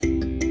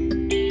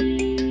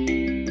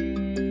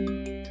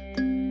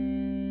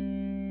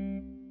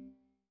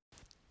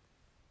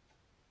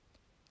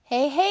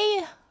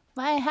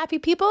Hi, happy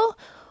people.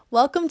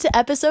 Welcome to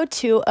episode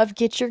 2 of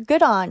Get Your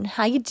Good On.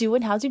 How you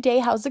doing? How's your day?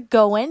 How's it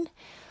going?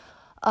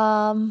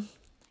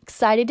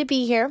 Excited to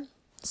be here.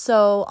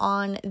 So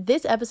on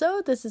this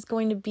episode, this is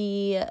going to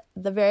be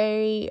I'm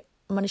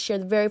going to share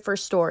the very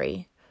first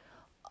story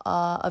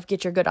of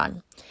Get Your Good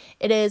On.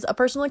 It is a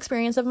personal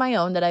experience of my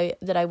own that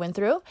I went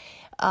through,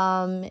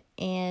 and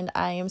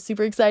I am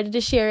super excited to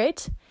share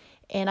it.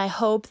 And I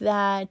hope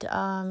that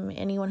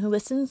anyone who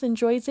listens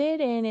enjoys it,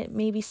 and it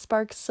maybe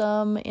sparks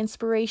some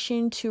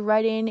inspiration to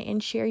write in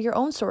and share your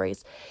own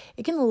stories.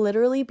 It can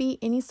literally be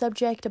any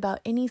subject about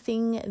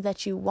anything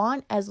that you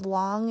want, as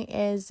long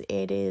as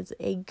it is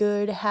a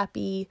good,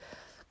 happy,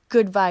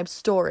 good vibe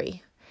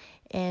story.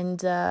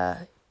 And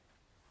I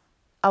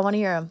want to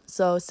hear them,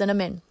 so send them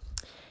in.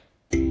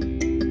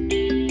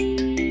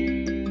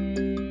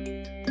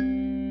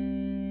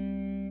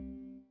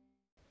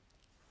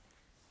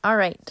 All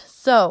right,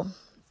 so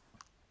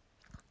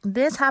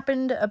this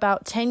happened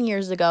about 10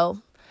 years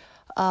ago,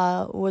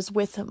 was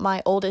with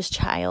my oldest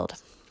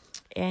child,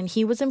 and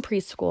he was in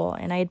preschool,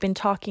 and I had been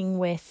talking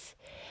with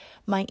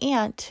my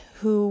aunt,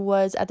 who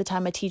was at the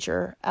time a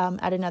teacher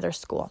at another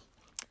school,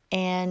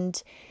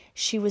 and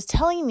she was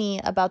telling me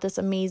about this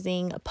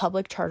amazing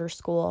public charter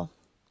school,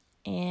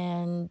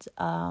 and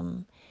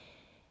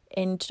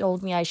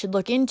told me I should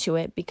look into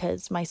it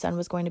because my son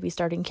was going to be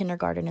starting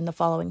kindergarten in the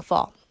following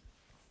fall.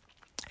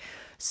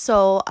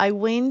 So I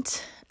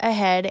went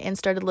ahead and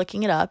started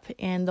looking it up,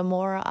 and the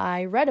more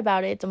I read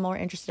about it, the more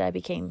interested I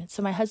became.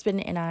 So my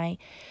husband and I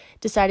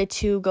decided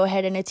to go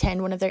ahead and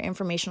attend one of their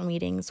informational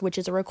meetings, which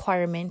is a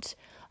requirement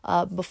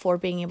before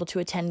being able to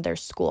attend their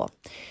school.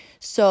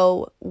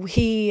 So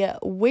we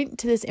went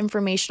to this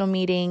informational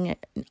meeting,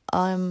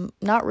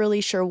 not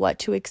really sure what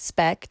to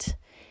expect,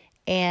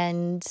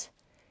 and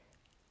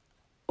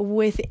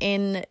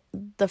within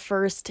the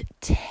first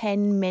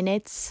 10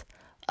 minutes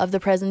of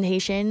the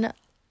presentation,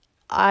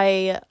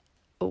 my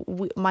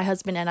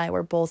husband and I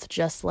were both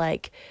just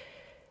like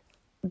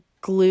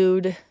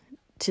glued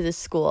to the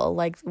school.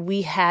 Like,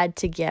 we had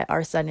to get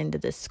our son into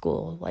this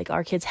school. Like,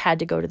 our kids had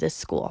to go to this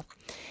school.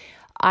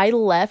 I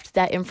left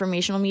that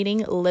informational meeting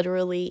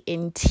literally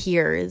in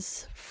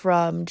tears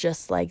from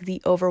just like the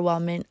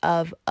overwhelmment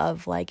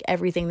of like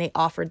everything they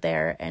offered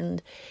there.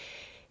 And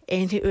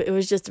it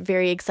was just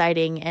very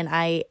exciting. And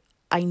I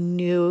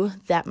knew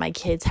that my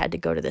kids had to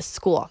go to this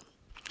school.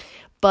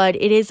 But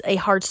it is a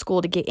hard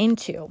school to get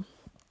into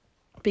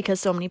because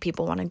so many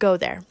people want to go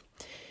there.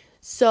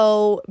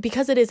 So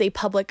because it is a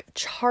public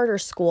charter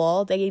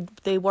school,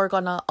 they work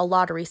on a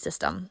lottery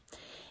system.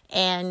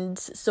 And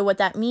so what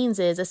that means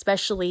is,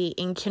 especially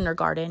in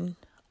kindergarten,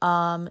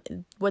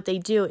 what they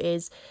do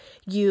is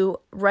you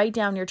write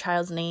down your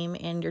child's name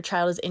and your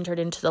child is entered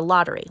into the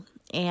lottery.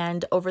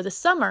 And over the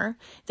summer,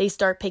 they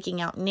start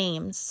picking out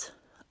names.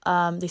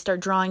 They start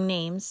drawing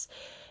names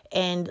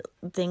and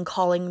then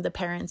calling the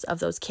parents of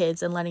those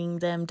kids and letting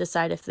them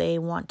decide if they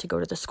want to go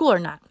to the school or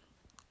not.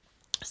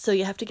 So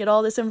you have to get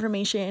all this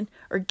information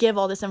or give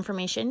all this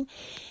information,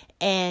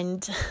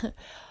 and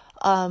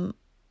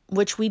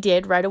which we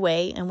did right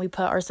away, and we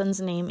put our son's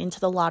name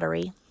into the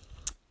lottery.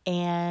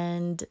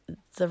 And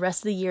the rest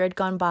of the year had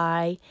gone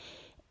by,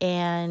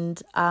 and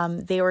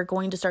they were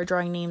going to start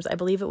drawing names. I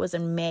believe it was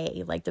in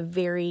May, like the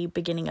very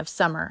beginning of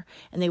summer,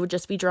 and they would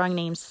just be drawing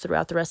names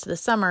throughout the rest of the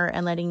summer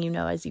and letting you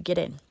know as you get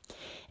in.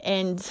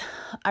 And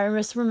I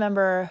just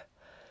remember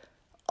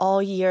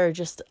all year,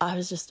 I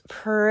was just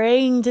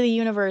praying to the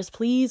universe,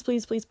 please,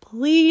 please, please,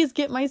 please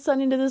get my son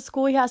into this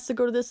school. He has to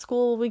go to this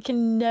school. We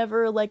can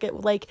never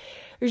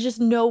there's just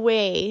no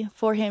way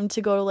for him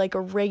to go to like a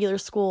regular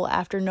school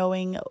after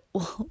knowing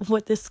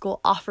what this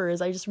school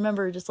offers. I just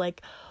remember just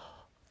like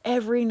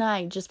every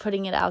night just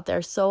putting it out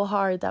there so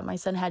hard that my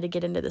son had to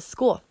get into this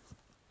school.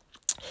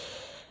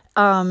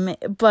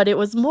 But it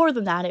was more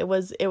than that. It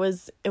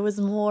was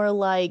more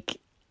like,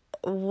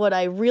 what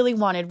I really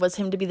wanted was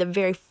him to be the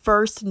very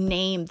first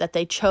name that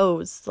they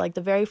chose, like the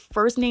very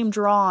first name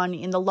drawn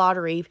in the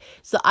lottery.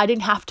 So I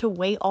didn't have to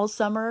wait all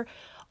summer,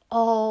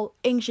 all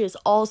anxious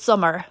all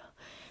summer.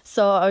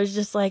 So I was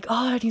just like,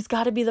 oh, he's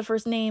got to be the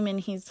first name, and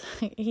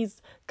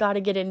he's got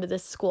to get into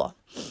this school.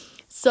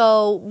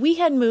 So we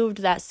had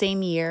moved that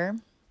same year,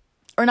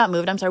 or not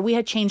moved, I'm sorry, we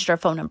had changed our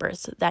phone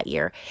numbers that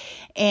year.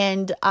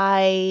 And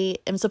I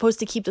am supposed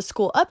to keep the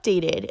school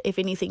updated if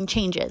anything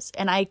changes.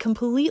 And I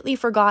completely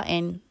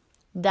forgotten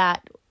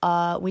that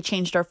we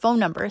changed our phone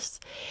numbers,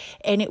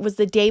 and it was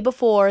the day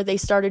before they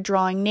started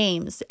drawing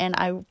names, and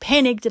I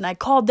panicked and I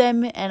called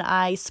them and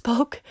I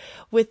spoke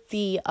with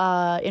the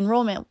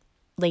enrollment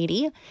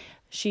lady.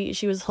 She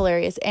was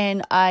hilarious,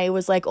 and I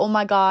was like, oh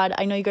my God,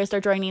 I know you guys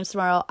start drawing names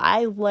tomorrow.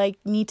 I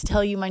need to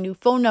tell you my new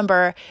phone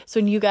number, so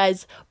when you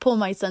guys pull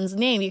my son's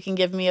name, you can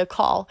give me a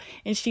call.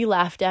 And she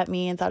laughed at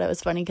me and thought it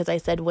was funny because I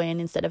said when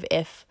instead of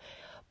if.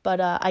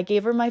 But I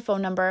gave her my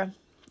phone number,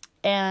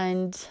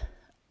 and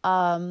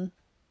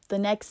the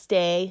next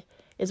day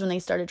is when they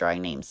started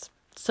drawing names.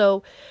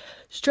 So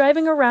just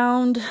driving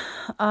around,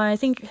 I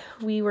think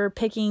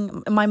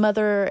my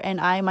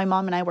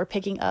mom and I were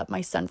picking up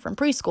my son from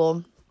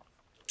preschool.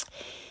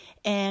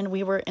 and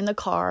we were in the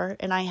car,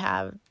 and I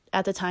have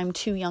at the time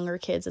 2 younger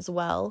kids as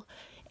well,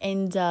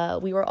 and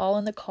we were all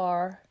in the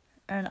car,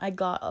 and I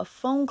got a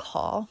phone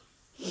call,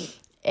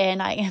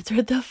 and I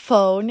answered the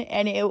phone,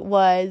 and it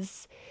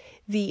was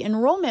the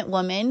enrollment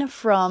woman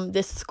from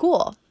this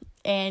school.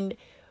 And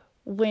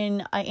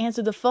when I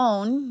answered the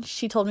phone,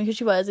 she told me who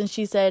she was, and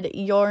she said,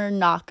 "You're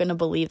not going to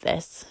believe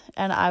this."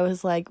 And I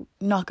was like,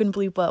 "Not going to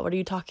believe what? What are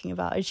you talking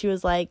about?" And she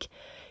was like,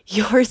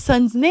 "Your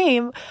son's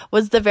name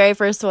was the very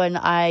first one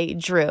I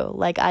drew.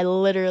 Like, I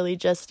literally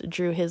just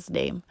drew his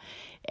name.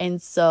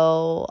 And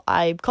so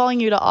I'm calling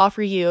you to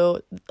offer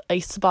you a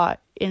spot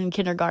in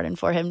kindergarten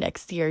for him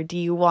next year. Do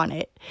you want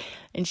it?"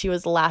 And she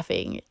was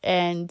laughing.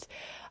 And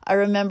I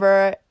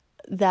remember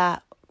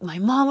that my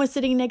mom was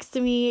sitting next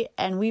to me,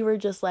 and we were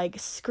just like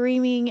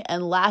screaming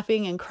and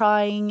laughing and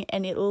crying.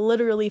 And it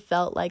literally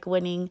felt like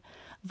winning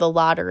the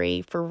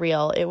lottery for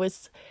real. It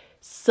was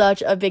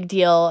such a big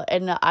deal,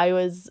 and I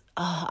was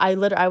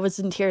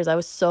in tears.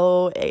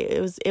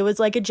 It was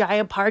like a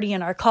giant party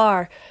in our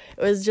car.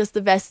 It was just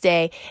the best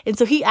day. And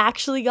so he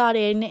actually got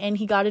in, and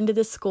he got into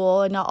this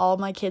school, and now all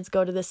my kids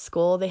go to this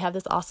school. They have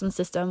this awesome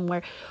system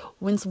where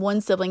once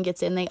one sibling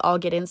gets in, they all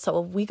get in.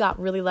 So we got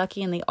really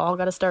lucky, and they all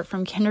got to start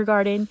from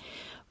kindergarten.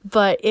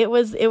 But it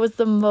was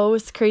the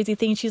most crazy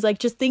thing. She's like,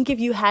 "Just think if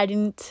you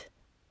hadn't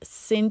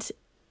sent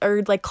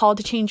or like called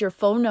to change your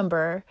phone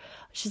number."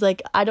 She's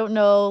like, "I don't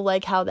know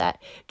like how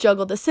that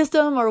juggled the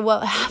system or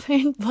what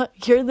happened,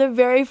 but you're the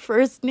very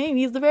first name.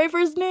 He's the very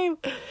first name."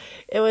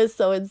 It was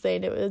so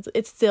insane.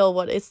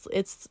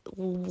 It's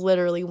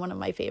literally one of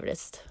my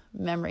favorite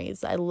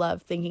memories. I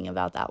love thinking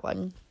about that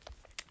one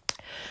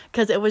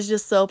because it was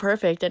just so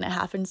perfect, and it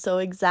happened so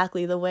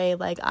exactly the way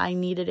like I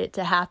needed it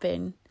to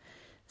happen.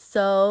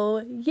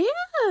 So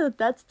yeah,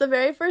 that's the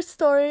very first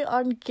story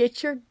on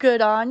Get Your Good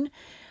On.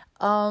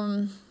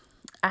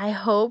 I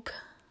hope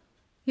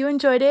you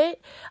enjoyed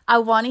it. I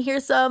want to hear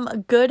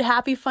some good,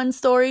 happy, fun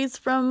stories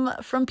from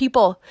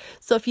people.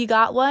 So if you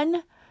got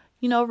one,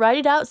 write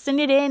it out, send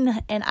it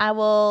in, and I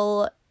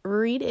will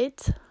read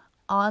it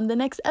on the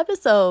next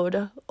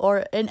episode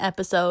or an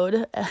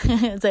episode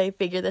as I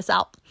figure this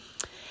out.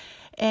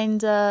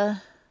 And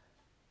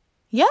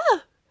yeah,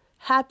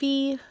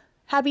 happy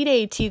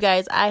day to you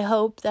guys. I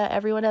hope that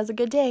everyone has a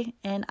good day,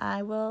 and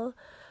I will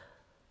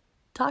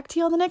talk to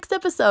you on the next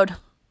episode.